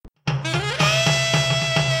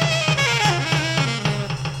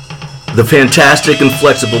The fantastic and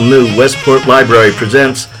flexible new Westport Library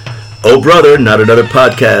presents Oh Brother, Not Another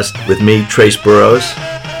Podcast with me, Trace Burrows.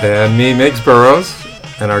 And me, Miggs Burrows.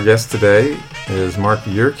 And our guest today is Mark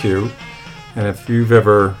Yerkew. And if you've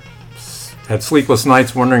ever had sleepless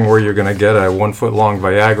nights wondering where you're going to get a 1 foot long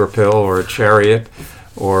Viagra pill or a chariot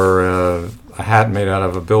or a hat made out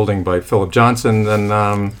of a building by Philip Johnson,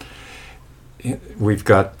 then we've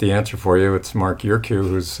got the answer for you. It's Mark Yerkew,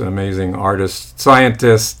 who's an amazing artist,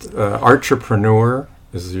 scientist, entrepreneur.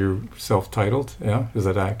 Is you self-titled? Yeah, is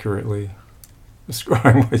that accurately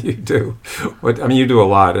describing what you do? You do a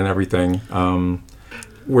lot and everything.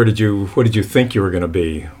 What did you think you were going to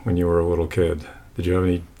be when you were a little kid? Did you have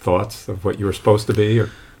any thoughts of what you were supposed to be?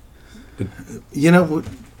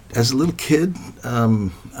 As a little kid,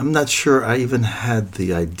 I'm not sure I even had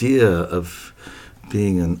the idea of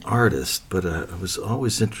being an artist, but I was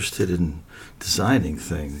always interested in designing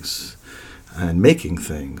things and making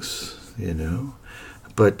things,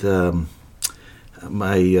 But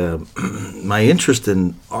my interest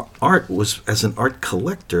in art was as an art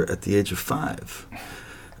collector at the age of 5.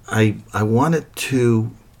 I wanted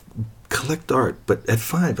to collect art, but at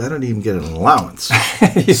 5, I don't even get an allowance.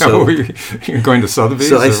 So you're going to Sotheby's?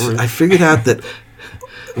 So I figured out that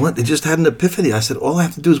I just had an epiphany. I said, all I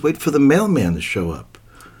have to do is wait for the mailman to show up.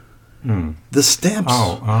 The stamps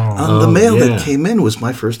on the mail that came in was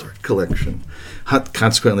my first art collection.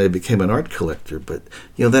 Consequently, I became an art collector. But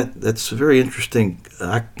that's a very interesting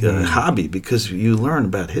hobby, because you learn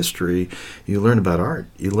about history, you learn about art,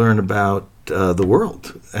 you learn about the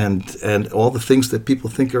world and all the things that people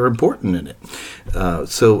think are important in it.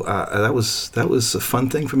 So that was a fun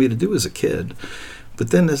thing for me to do as a kid. But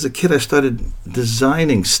then as a kid, I started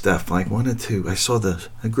designing stuff. I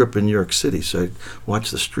grew up in New York City, so I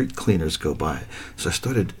watched the street cleaners go by. So I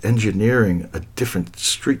started engineering a different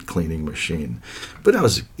street cleaning machine. But I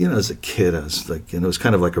was, as a kid, I was like, it was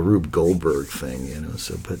kind of like a Rube Goldberg thing,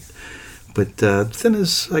 But then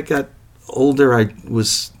as I got older, I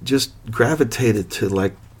was just gravitated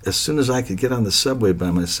to, as soon as I could get on the subway by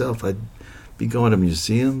myself, I'd be going to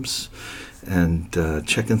museums and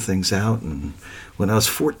checking things out. And when I was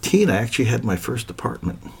 14, I actually had my first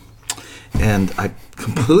apartment, and I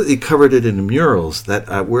completely covered it in murals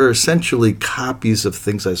that were essentially copies of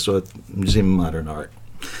things I saw at the Museum of Modern Art,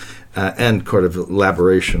 and kind of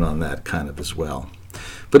elaboration on that kind of as well.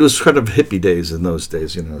 But it was kind of hippie days in those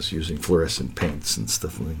days. I was using fluorescent paints and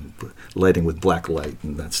stuff, lighting with black light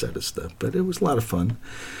and that sort of stuff. But it was a lot of fun.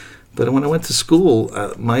 But when I went to school,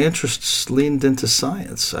 my interests leaned into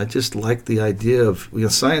science. I just liked the idea of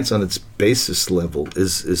science on its basis level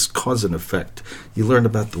is cause and effect. You learn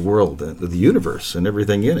about the world and the universe and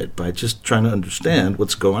everything in it by just trying to understand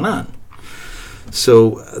what's going on.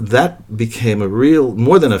 So that became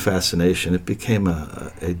more than a fascination. It became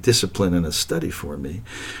a discipline and a study for me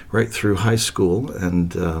right through high school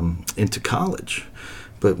and into college.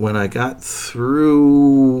 But when I got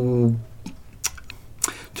through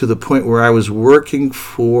to the point where I was working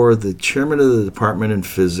for the chairman of the department in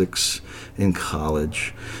physics in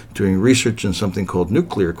college, doing research in something called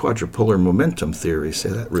nuclear quadrupolar momentum theory. Say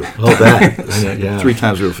that real fast. Yeah. 3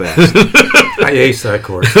 times real fast. I aced that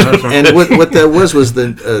course. And what that was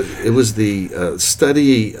it was the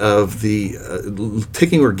study of the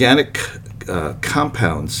taking organic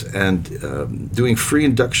compounds and doing free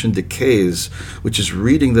induction decays, which is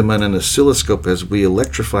reading them on an oscilloscope as we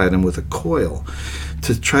electrify them with a coil,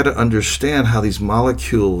 to try to understand how these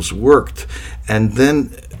molecules worked. And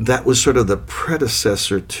then that was sort of the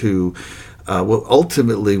predecessor to what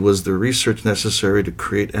ultimately was the research necessary to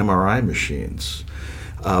create MRI machines.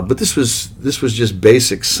 But this was just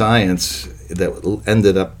basic science that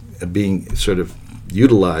ended up being sort of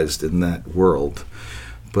utilized in that world.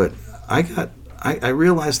 But I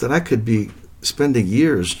realized that I could be spending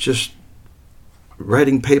years just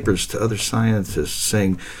writing papers to other scientists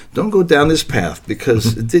saying, don't go down this path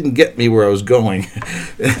because it didn't get me where I was going.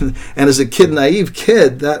 and as a naive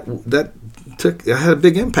kid, that had a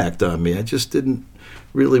big impact on me. I just didn't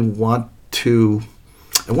really want to.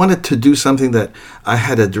 I wanted to do something that I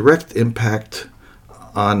had a direct impact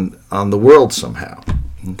on the world somehow.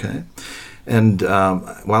 Okay, and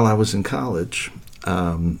while I was in college,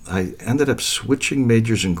 I ended up switching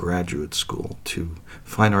majors in graduate school to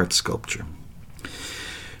fine art sculpture.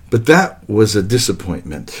 But that was a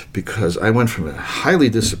disappointment, because I went from a highly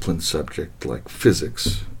disciplined subject like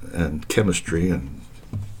physics and chemistry and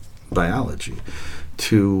biology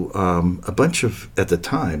to a bunch of, at the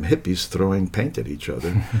time, hippies throwing paint at each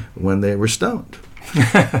other when they were stoned.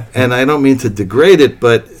 And I don't mean to degrade it,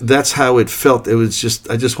 but that's how it felt. It was just,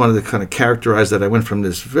 I just wanted to kind of characterize that. I went from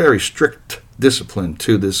this very strict discipline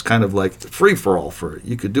to this kind of like free-for-all for it.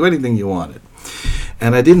 You could do anything you wanted.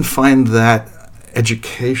 And I didn't find that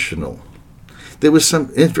educational. There was some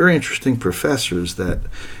very interesting professors that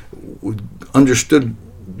understood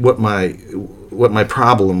what my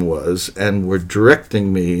problem was and were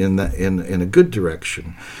directing me in a good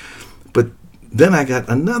direction. But then I got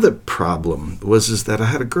another problem is that I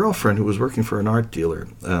had a girlfriend who was working for an art dealer.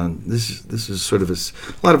 This is sort of a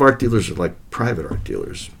lot of art dealers are like private art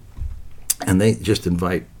dealers, and they just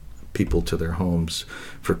invite people to their homes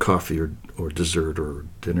for coffee or dessert or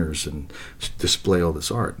dinners and display all this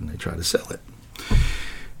art, and they try to sell it.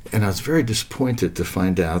 And I was very disappointed to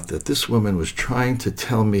find out that this woman was trying to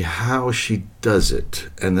tell me how she does it,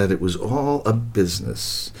 and that it was all a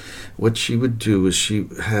business. What she would do is she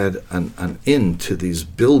had an inn to these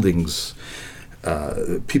buildings.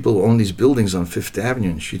 People own these buildings on Fifth Avenue,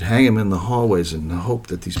 and she'd hang them in the hallways in the hope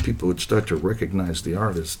that these people would start to recognize the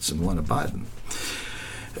artists and want to buy them.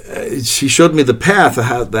 She showed me the path of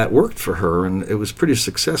how that worked for her, and it was pretty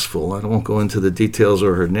successful. I won't go into the details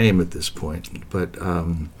or her name at this point, but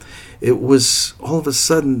it was, all of a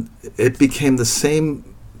sudden, it became the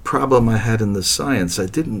same problem I had in the science.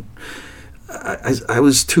 I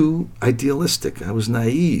was too idealistic. I was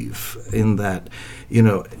naive in that,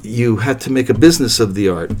 you had to make a business of the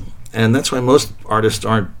art, and that's why most artists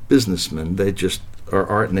aren't businessmen. They just are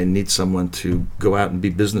art, and they need someone to go out and be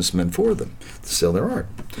businessmen for them to sell their art.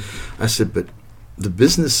 I said, but the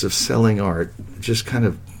business of selling art just kind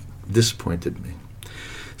of disappointed me.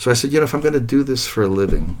 So I said, if I'm going to do this for a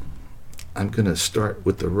living, I'm going to start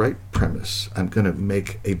with the right premise. I'm going to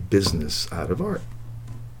make a business out of art.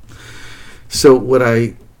 So what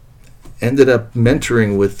I ended up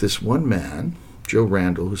mentoring with this one man, Joe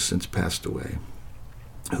Randall, who's since passed away,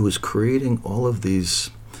 who was creating all of these,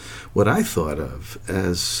 what I thought of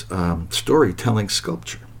as storytelling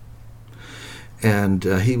sculpture. And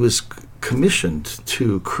he was commissioned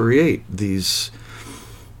to create these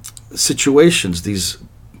situations, these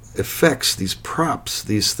effects, these props,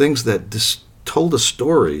 these things that told a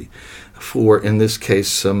story for, in this case,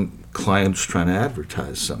 some clients trying to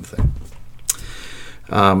advertise something.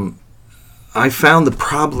 I found the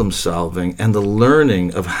problem solving and the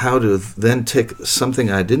learning of how to then take something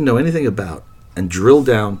I didn't know anything about and drill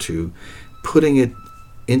down to putting it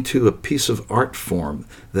into a piece of art form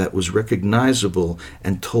that was recognizable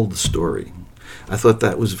and told the story. I thought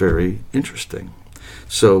that was very interesting.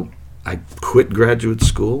 So I quit graduate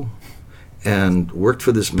school and worked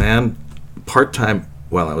for this man part-time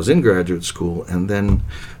while I was in graduate school, and then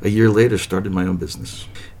a year later started my own business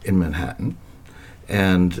in Manhattan.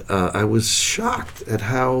 And I was shocked at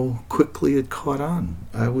how quickly it caught on.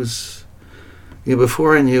 I was,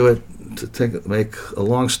 before I knew it, to make a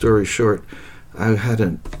long story short, I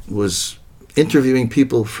was interviewing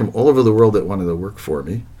people from all over the world that wanted to work for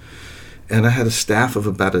me. And I had a staff of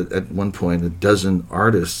about, at one point, a dozen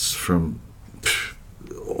artists from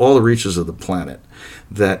all the reaches of the planet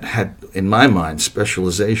that had, in my mind,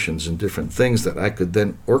 specializations in different things that I could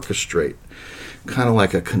then orchestrate, kind of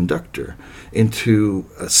like a conductor, into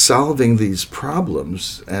solving these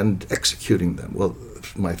problems and executing them. Well,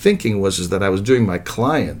 my thinking was that I was doing my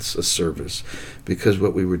clients a service, because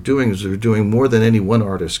what we were doing is we were doing more than any one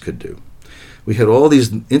artist could do. We had all these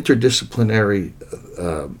interdisciplinary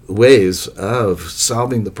ways of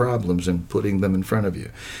solving the problems and putting them in front of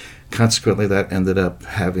you. Consequently, that ended up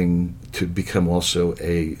having to become also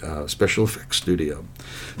a special effects studio.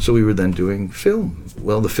 So we were then doing film.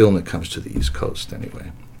 Well, the film that comes to the East Coast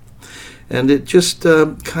anyway. And it just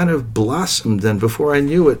kind of blossomed, and before I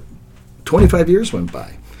knew it, 25 years went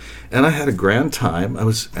by. And I had a grand time.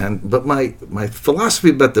 But my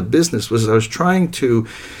philosophy about the business was I was trying to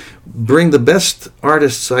bring the best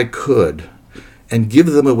artists I could and give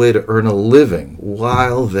them a way to earn a living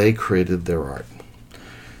while they created their art.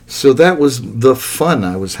 So that was the fun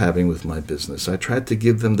I was having with my business. I tried to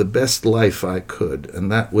give them the best life I could,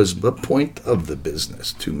 and that was the point of the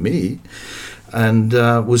business to me, and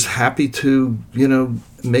was happy to,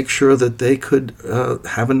 make sure that they could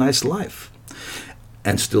have a nice life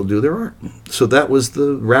and still do their art. So that was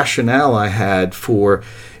the rationale I had for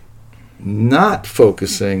not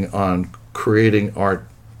focusing on creating art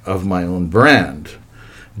of my own brand,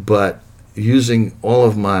 but using all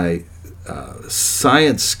of my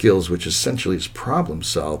science skills, which essentially is problem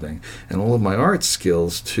solving, and all of my art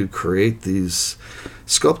skills to create these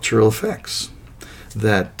sculptural effects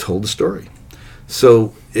that told a story.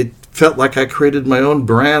 So it felt like I created my own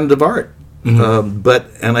brand of art,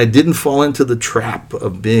 and I didn't fall into the trap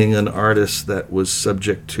of being an artist that was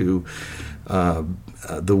subject to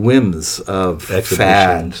the whims of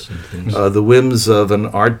fad, the whims of an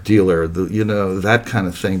art dealer, that kind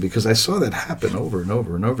of thing, because I saw that happen over and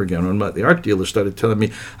over and over again. When the art dealer started telling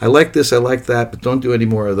me, I like this, I like that, but don't do any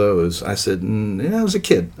more of those, I said, I was a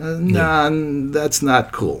kid. Nah, that's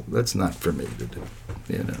not cool. That's not for me to do.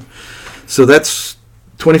 So that's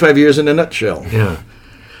 25 years in a nutshell. Yeah.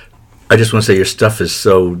 I just want to say your stuff is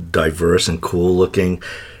so diverse and cool looking,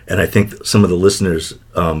 and I think some of the listeners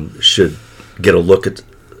should get a look at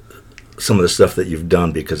some of the stuff that you've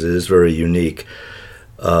done, because it is very unique.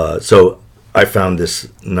 So I found this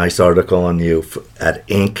nice article on you at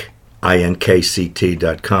inkct.com,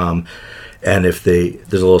 and there's a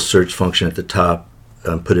little search function at the top,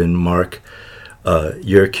 put in Mark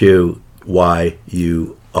Yurkiw,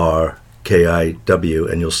 YURKIW,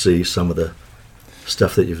 and you'll see some of the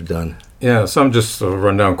stuff that you've done. Yeah, some just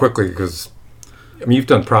run down quickly, because you've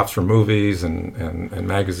done props for movies and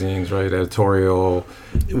magazines, right? Editorial.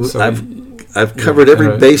 So I've covered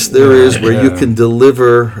every base there is where you can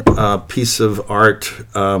deliver a piece of art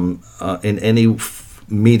in any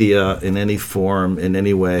media, in any form, in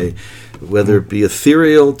any way, whether it be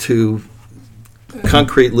ethereal to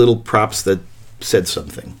concrete little props that said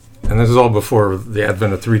something. And this is all before the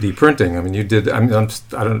advent of 3D printing. I mean, you did. I don't.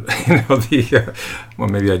 Well,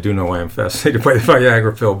 maybe I do know why I'm fascinated by the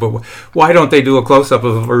Viagra pill. But why don't they do a close-up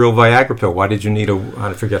of a real Viagra pill? Why did you need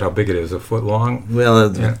I forget how big it is, a foot long? Well,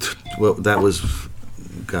 that was,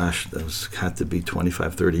 had to be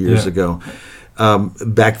 25, 30 years ago.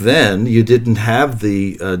 Back then, you didn't have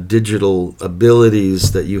the digital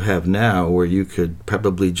abilities that you have now, where you could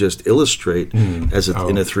probably just illustrate in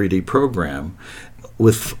a 3D program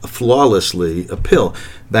with flawlessly a pill.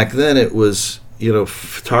 Back then it was,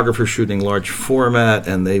 photographers shooting large format,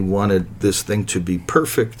 and they wanted this thing to be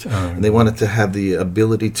perfect, and they wanted to have the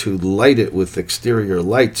ability to light it with exterior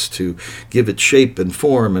lights to give it shape and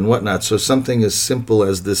form and whatnot. So something as simple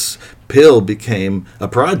as this pill became a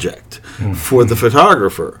project for the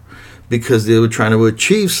photographer, because they were trying to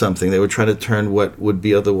achieve something. They were trying to turn what would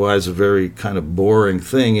be otherwise a very kind of boring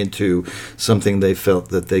thing into something they felt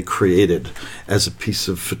that they created as a piece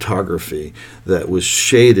of photography that was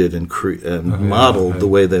shaded and modeled the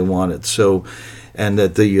way they wanted. So, and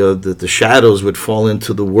that the shadows would fall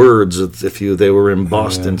into the words if they were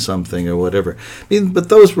embossed in something or whatever. I mean, but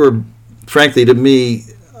those were, frankly, to me,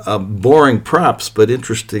 boring props, but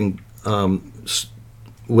interesting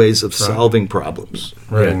ways of solving problems,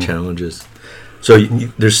 challenges. So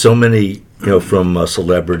there's so many, from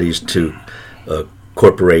celebrities to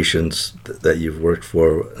corporations that you've worked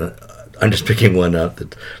for. I'm just picking one out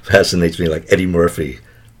that fascinates me, like Eddie Murphy.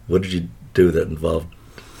 What did you do that involved?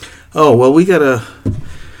 Oh, well,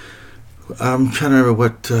 I'm trying to remember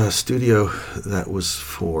what studio that was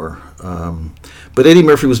for. But Eddie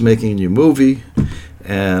Murphy was making a new movie,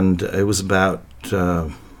 and it was about...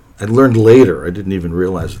 I learned later. I didn't even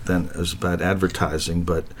realize it then. It was about advertising,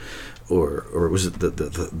 or was it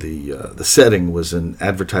the setting was an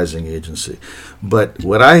advertising agency. But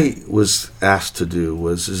what I was asked to do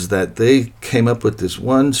is that they came up with this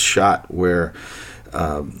one shot where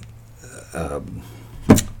the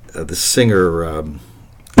singer,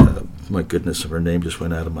 my goodness, her name just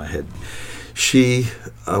went out of my head. She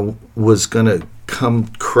was going to come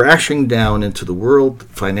crashing down into the World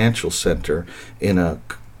Financial Center in a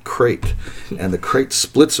crate, and the crate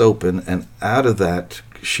splits open, and out of that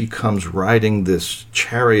she comes riding this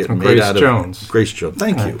chariot made out of Grace Jones.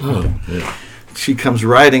 Thank you. She comes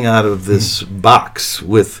riding out of this box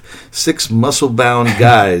with 6 muscle-bound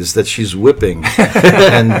guys that she's whipping,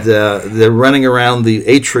 and they're running around the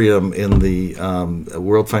atrium in the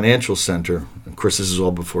World Financial Center. Of course, this is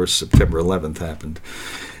all before September 11th happened.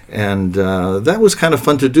 And that was kind of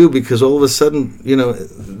fun to do, because all of a sudden,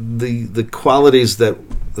 the qualities that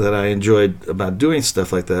I enjoyed about doing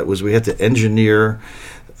stuff like that was we had to engineer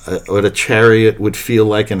what a chariot would feel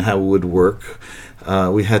like and how it would work.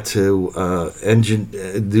 We had to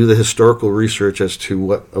do the historical research as to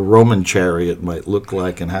what a Roman chariot might look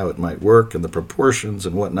like and how it might work and the proportions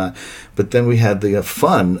and whatnot. But then we had the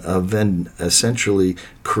fun of then essentially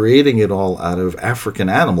creating it all out of African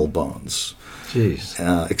animal bones. Jeez.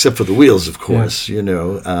 Except for the wheels, of course,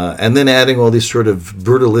 and then adding all these sort of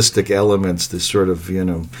brutalistic elements, this sort of,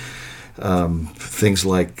 things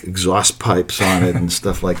like exhaust pipes on it and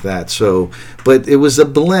stuff like that. So, but it was a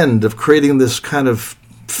blend of creating this kind of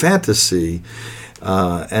fantasy,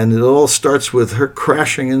 and it all starts with her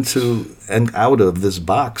crashing into and out of this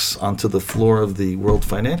box onto the floor of the World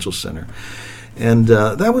Financial Center. And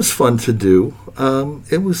that was fun to do.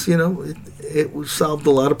 It was, it solved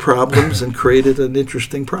a lot of problems and created an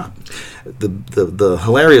interesting prop. The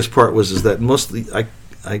hilarious part is that mostly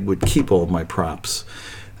I would keep all my props,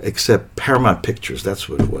 except Paramount Pictures, that's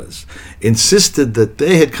what it was, insisted that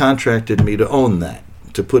they had contracted me to own that,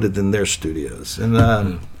 to put it in their studios. And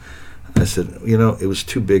I said, it was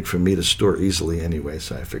too big for me to store easily anyway,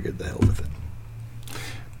 so I figured the hell with it.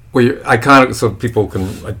 Well, iconic, so people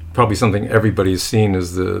can, probably something everybody's seen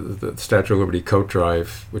is the Statue of Liberty coat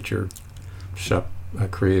drive, which your shop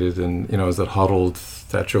created, and, is that huddled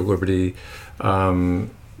Statue of Liberty,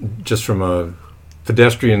 just from a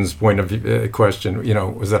pedestrian's point of view, question,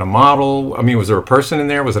 was that a model? I mean, was there a person in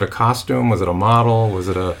there? Was it a costume? Was it a model? Was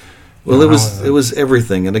it a... Well, it was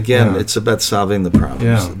everything, and again, it's about solving the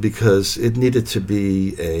problems, because it needed to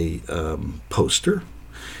be a poster,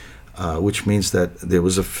 which means that there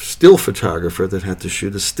was a still photographer that had to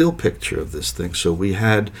shoot a still picture of this thing. So we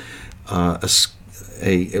had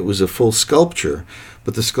it was a full sculpture,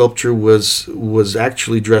 but the sculpture was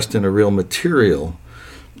actually dressed in a real material,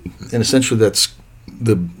 and essentially that's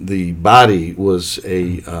the body was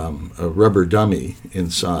a rubber dummy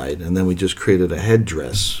inside, and then we just created a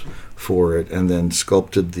headdress for it, and then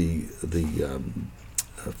sculpted the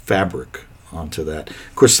fabric onto that.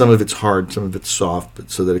 Of course, some of it's hard, some of it's soft, but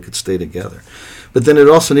so that it could stay together. But then it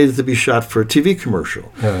also needed to be shot for a TV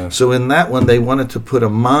commercial. Yeah. So in that one, they wanted to put a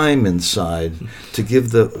mime inside to give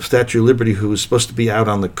the Statue of Liberty, who was supposed to be out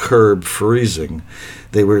on the curb freezing.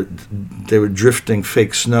 They were drifting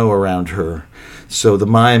fake snow around her. So the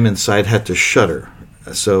mime inside had to shudder.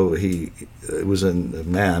 So it was a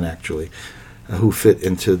man, actually, who fit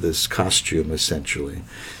into this costume, essentially.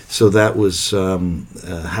 So that was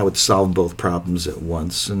how it solved both problems at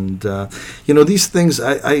once. And, these things,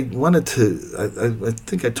 I wanted to, I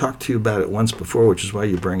think I talked to you about it once before, which is why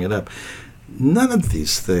you bring it up. None of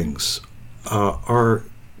these things are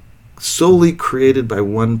solely created by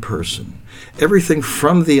one person. Everything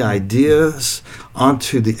from the ideas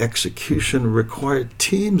onto the execution required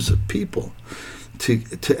teams of people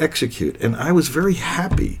to execute. And I was very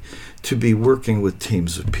happy to be working with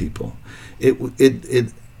teams of people.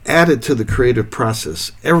 It added to the creative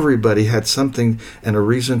process. Everybody had something and a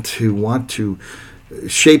reason to want to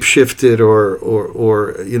shape-shift it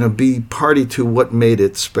or be party to what made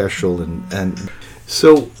it special. And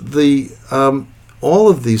so all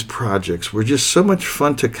of these projects were just so much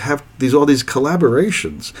fun to have all these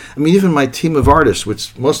collaborations. I mean, even my team of artists,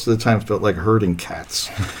 which most of the time felt like herding cats,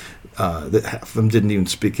 that half of them didn't even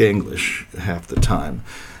speak English half the time.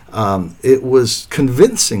 It was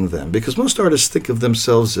convincing them, because most artists think of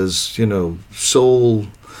themselves as, soul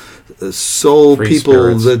free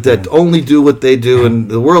people that only do what they do, and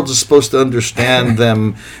the world is supposed to understand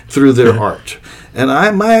them through their art. And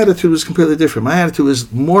my attitude was completely different. My attitude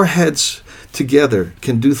is more heads together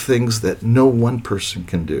can do things that no one person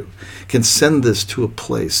can do, can send this to a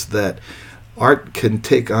place that art can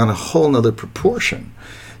take on a whole nother proportion.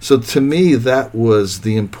 So to me, that was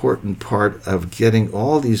the important part of getting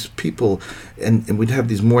all these people, and we'd have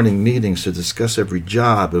these morning meetings to discuss every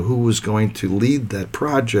job and who was going to lead that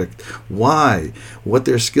project, why, what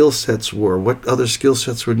their skill sets were, what other skill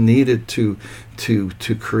sets were needed to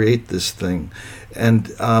create this thing. And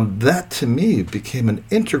that, to me, became an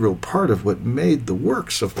integral part of what made the work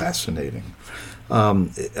so fascinating.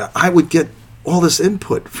 I would get all this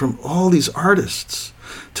input from all these artists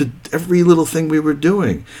to every little thing we were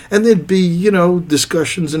doing, and there'd be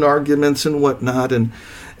discussions and arguments and whatnot, and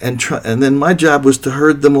then my job was to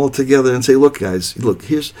herd them all together and say, look guys,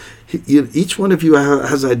 each one of you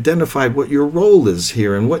has identified what your role is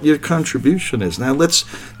here and what your contribution is. Now let's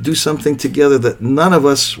do something together that none of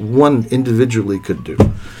us one individually could do.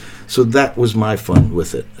 So that was my fun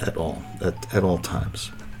with it at all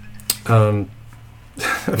times.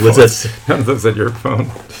 What's that? Was that your phone?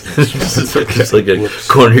 It's like a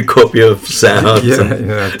cornucopia of sounds.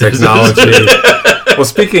 Technology. Well,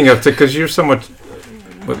 speaking of, because you're somewhat,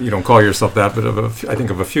 you don't call yourself that, but I think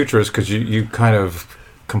of a futurist, because you kind of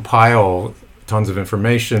compile tons of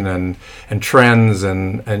information and trends,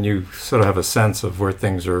 and you sort of have a sense of where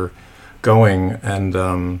things are going.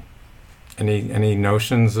 And any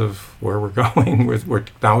notions of where we're going, where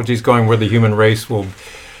technology's going, where the human race will...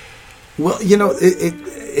 Well,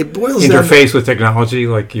 it boils down... Interface with technology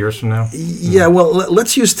like years from now? Yeah, well,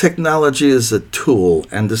 let's use technology as a tool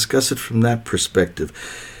and discuss it from that perspective.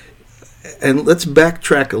 And let's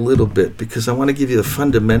backtrack a little bit, because I want to give you a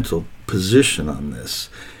fundamental position on this.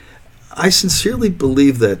 I sincerely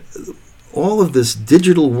believe that all of this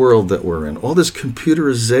digital world that we're in, all this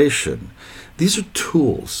computerization, These are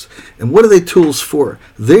tools. And what are they tools for?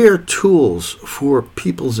 They are tools for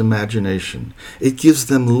people's imagination. It gives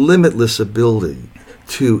them limitless ability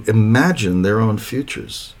to imagine their own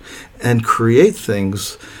futures and create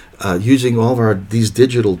things using all of these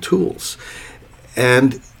digital tools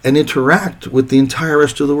and interact with the entire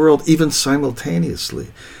rest of the world, even simultaneously.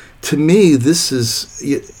 To me, this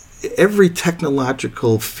is every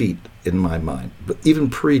technological feat in my mind, but even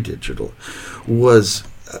pre-digital, was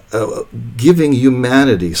giving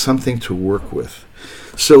humanity something to work with.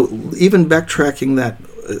 So even backtracking that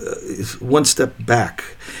one step back,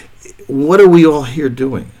 what are we all here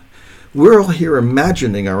doing? We're all here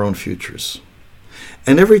imagining our own futures.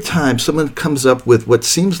 And every time someone comes up with what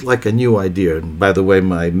seems like a new idea, and by the way,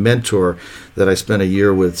 my mentor that I spent a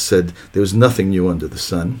year with said there was nothing new under the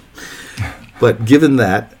sun. But given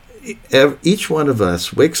that, each one of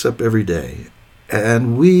us wakes up every day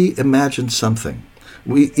and we imagine something.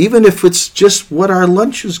 Even if it's just what our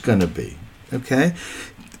lunch is going to be, okay?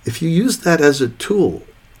 If you use that as a tool,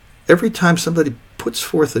 every time somebody puts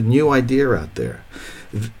forth a new idea out there,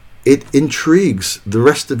 it intrigues the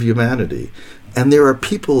rest of humanity. And there are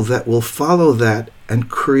people that will follow that and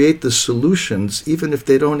create the solutions, even if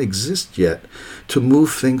they don't exist yet, to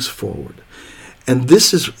move things forward. And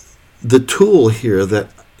this is the tool here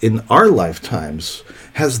that in our lifetimes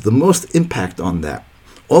has the most impact on that.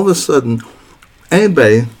 All of a sudden,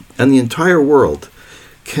 anybody in the entire world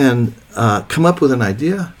can come up with an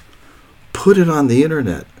idea, put it on the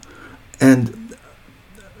internet, and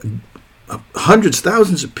hundreds,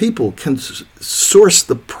 thousands of people can source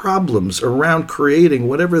the problems around creating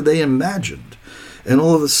whatever they imagined, and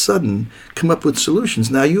all of a sudden come up with solutions.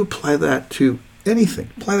 Now you apply that to anything.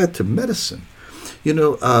 Apply that to medicine.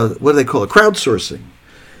 What do they call it? Crowdsourcing.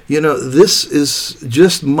 This is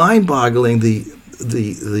just mind-boggling.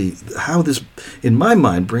 The how this, in my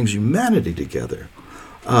mind, brings humanity together.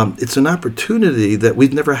 It's an opportunity that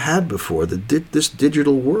we've never had before. This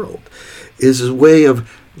digital world is a way of,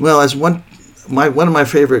 as one of my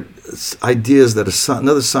favorite ideas that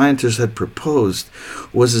another scientist had proposed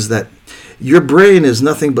is that your brain is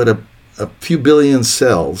nothing but a few billion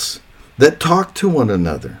cells that talk to one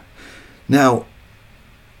another. Now,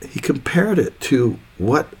 he compared it to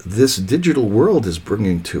what this digital world is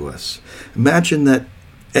bringing to us. Imagine that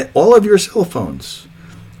all of your cell phones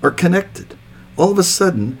are connected. All of a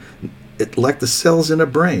sudden, like the cells in a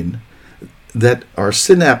brain, that are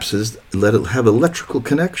synapses that have electrical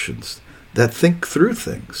connections that think through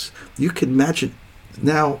things. You can imagine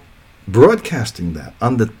now broadcasting that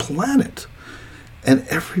on the planet, and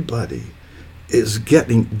everybody is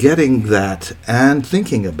getting that and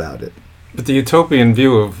thinking about it. But the utopian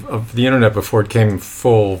view of the internet before it came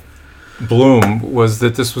full bloom was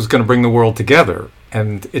that this was going to bring the world together.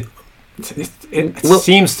 And it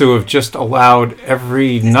seems to have just allowed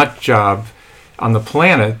every nut job on the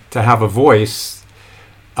planet to have a voice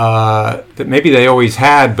that maybe they always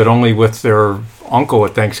had, but only with their uncle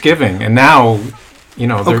at Thanksgiving. And now,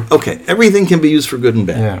 Okay, everything can be used for good and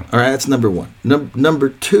bad. Yeah. All right, that's number one. Number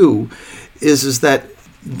two is that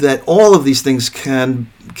all of these things can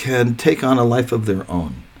take on a life of their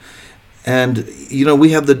own. And,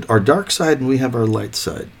 we have our dark side and we have our light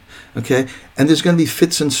side. Okay? And there's going to be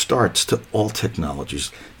fits and starts to all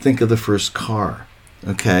technologies. Think of the first car.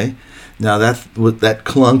 Okay? Now, that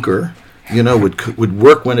clunker, would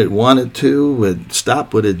work when it wanted to, would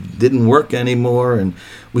stop when it didn't work anymore. And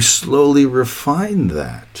we slowly refined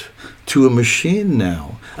that to a machine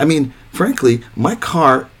now. I mean, frankly, my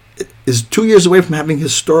car is 2 years away from having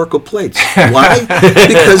historical plates. Why?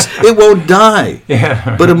 Because it won't die.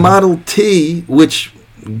 Yeah. But a Model T, which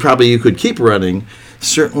probably you could keep running,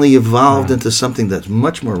 certainly evolved into something that's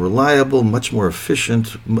much more reliable, much more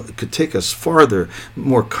efficient, could take us farther,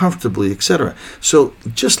 more comfortably, etc. So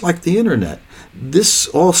just like the internet, this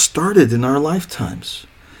all started in our lifetimes.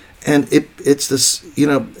 And it's this,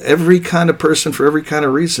 every kind of person for every kind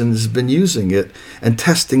of reason has been using it and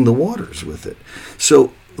testing the waters with it.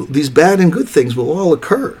 So these bad and good things will all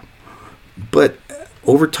occur. But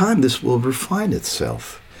over time, this will refine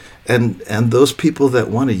itself. And those people that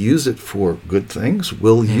want to use it for good things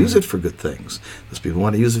will use it for good things. Those people who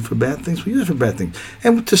want to use it for bad things will use it for bad things.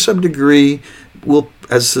 And to some degree,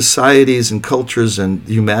 as societies and cultures and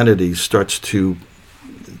humanity starts to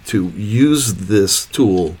use this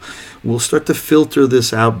tool, we'll start to filter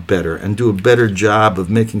this out better and do a better job of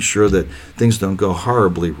making sure that things don't go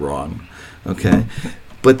horribly wrong. Okay?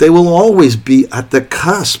 But they will always be at the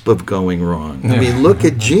cusp of going wrong. I mean, look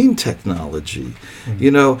at gene technology.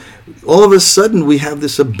 All of a sudden we have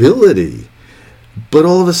this ability, but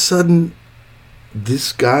all of a sudden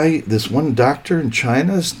this guy, this one doctor in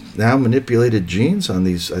China, has now manipulated genes on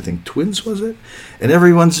these, I think, twins, was it? And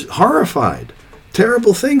everyone's horrified.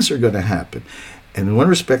 Terrible things are going to happen. And in one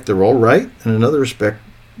respect, they're all right. And in another respect,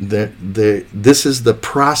 this is the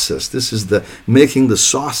process. This is the making the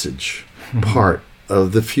sausage part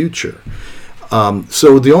of the future.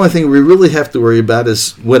 So the only thing we really have to worry about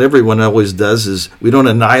is what everyone always does is we don't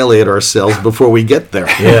annihilate ourselves before we get there.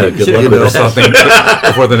 Yeah, good luck with something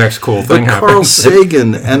before the next cool thing happens. Carl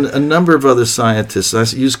Sagan and a number of other scientists, I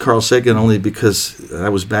use Carl Sagan only because I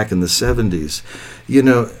was back in the 70s,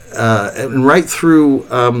 and right through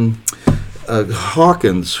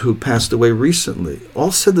Hawkins, who passed away recently,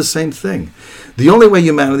 all said the same thing. The only way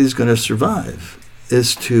humanity is going to survive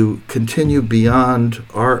is to continue beyond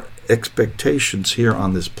our expectations here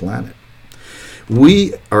on this planet.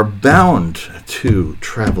 We are bound to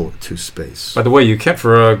travel to space. By the way, you can,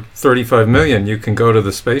 for $35 million, you can go to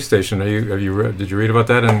the space station. Did you read about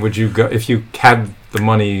that? And would you go if you had the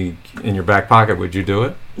money in your back pocket? Would you do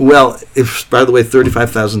it? Well, by the way,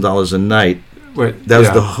 $35,000 a night. That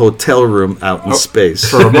was the hotel room out in space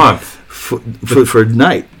for a month. for a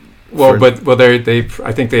night. Well, they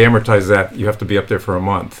I think they amortize that. You have to be up there for a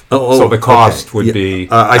month. So the cost would be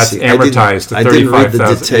amortized to $35,000. I didn't read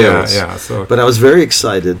the details. So. But I was very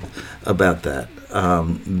excited about that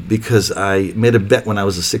because I made a bet when I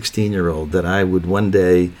was a 16-year-old that I would one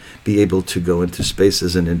day be able to go into space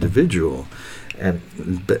as an individual. And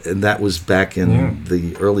that was back in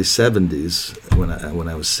the early 70s when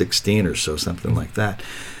I was 16 or so, something like that.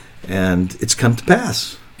 And it's come to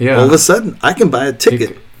pass. Yeah. All of a sudden, I can buy a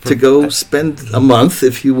ticket to go spend a month,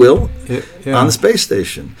 if you will, on the space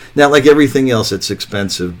station. Now, like everything else, it's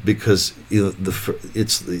expensive because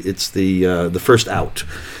it's the first out.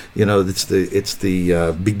 It's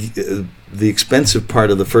the expensive part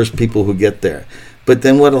of the first people who get there. But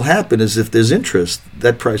then what will happen is if there's interest,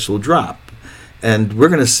 that price will drop. And we're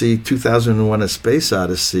going to see 2001: A Space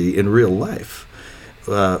Odyssey in real life.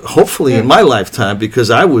 Hopefully in my lifetime, because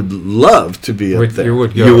I would love to be up there. You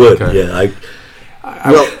would go. You would, okay. yeah.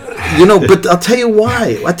 But I'll tell you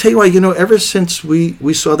why. Ever since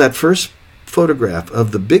we saw that first photograph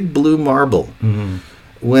of the big blue marble,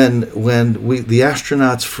 when the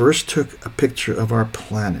astronauts first took a picture of our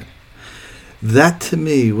planet, that to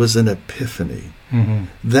me was an epiphany.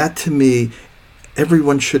 That to me,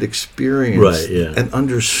 everyone should experience and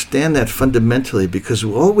understand that fundamentally, because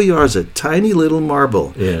all we are is a tiny little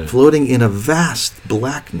marble floating in a vast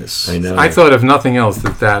blackness. I know. I thought, if nothing else,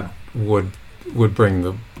 that would bring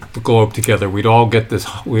the globe together. We'd all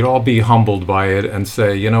be humbled by it and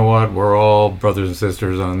say, you know what, we're all brothers and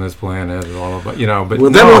sisters on this planet, but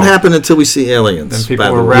that won't happen until we see aliens. Then people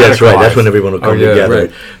are radicalized. That's right. That's when everyone will come together.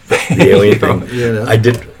 Right. The alien thing. I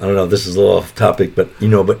don't know, this is a little off topic, but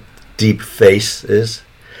deep face is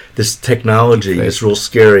this technology is real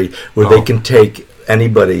scary, where they can take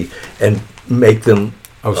anybody and make them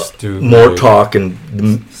more talk and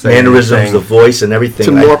mannerisms, the voice and everything.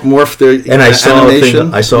 To morph their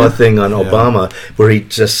animation. I saw a thing on Obama where he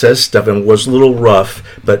just says stuff and was a little rough,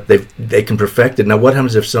 but they can perfect it. Now, what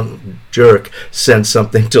happens if some jerk sends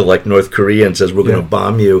something to like North Korea and says we're going to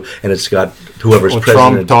bomb you, and it's got whoever's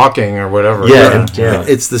president Trump talking or whatever?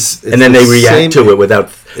 It's this, and then they react to it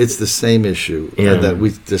without. It's the same issue that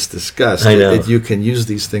we just discussed. I know. You can use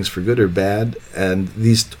these things for good or bad, and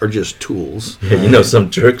these are just tools. Yeah, some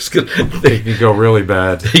jerks they can go really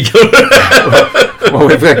bad. Well,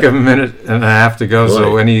 we've got a minute and a half to go. Right.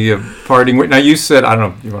 So, any parting? Now, you said, I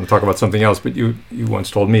don't know if you want to talk about something else, but you once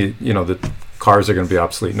told me, that cars are going to be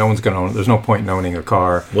obsolete. No one's going to own it. There's no point in owning a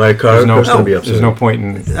car. Why a car? Going to be obsolete. There's no point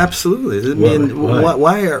in. Absolutely. I mean,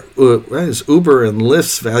 why is Uber and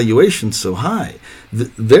Lyft's valuation so high?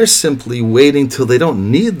 They're simply waiting till they don't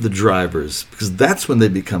need the drivers, because that's when they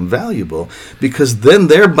become valuable, because then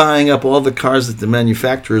they're buying up all the cars that the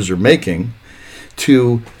manufacturers are making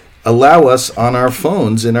to allow us on our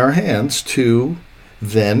phones in our hands to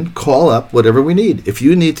then call up whatever we need. If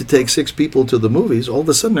you need to take 6 people to the movies, all of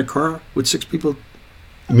a sudden a car with 6 people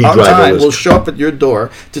on time will show up at your door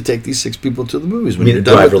to take these 6 people to the movies. When you're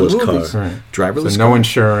done with the movies. Right. Driverless no car.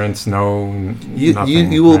 Insurance, nothing.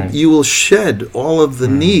 You will shed all of the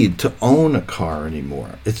need to own a car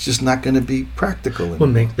anymore. It's just not going to be practical anymore.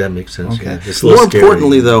 Well, that makes sense. Okay. Yeah. More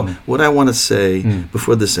importantly, though, what I want to say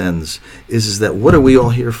before this ends is that what are we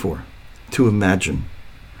all here for? To imagine.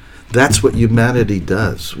 That's what humanity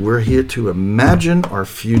does. We're here to imagine our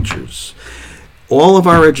futures. All of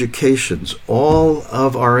our educations, all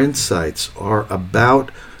of our insights are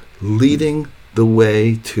about leading the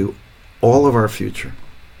way to all of our future.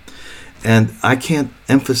 And I can't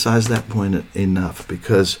emphasize that point enough,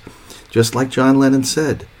 because Just like John Lennon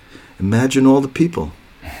said, imagine all the people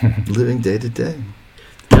living day to day.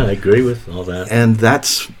 Yeah, I agree with all that. And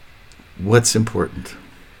that's what's important.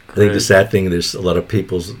 I think the sad thing, there's a lot of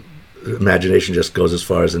people's imagination just goes as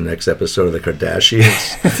far as the next episode of the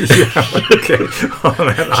Kardashians. Yeah, okay. Oh,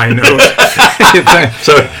 man, I know.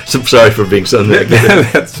 Sorry for being so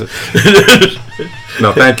negative.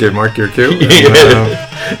 No, thank you, Mark Yurkiw.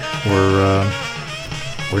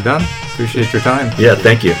 We're done. Appreciate your time. Yeah,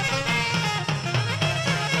 thank you.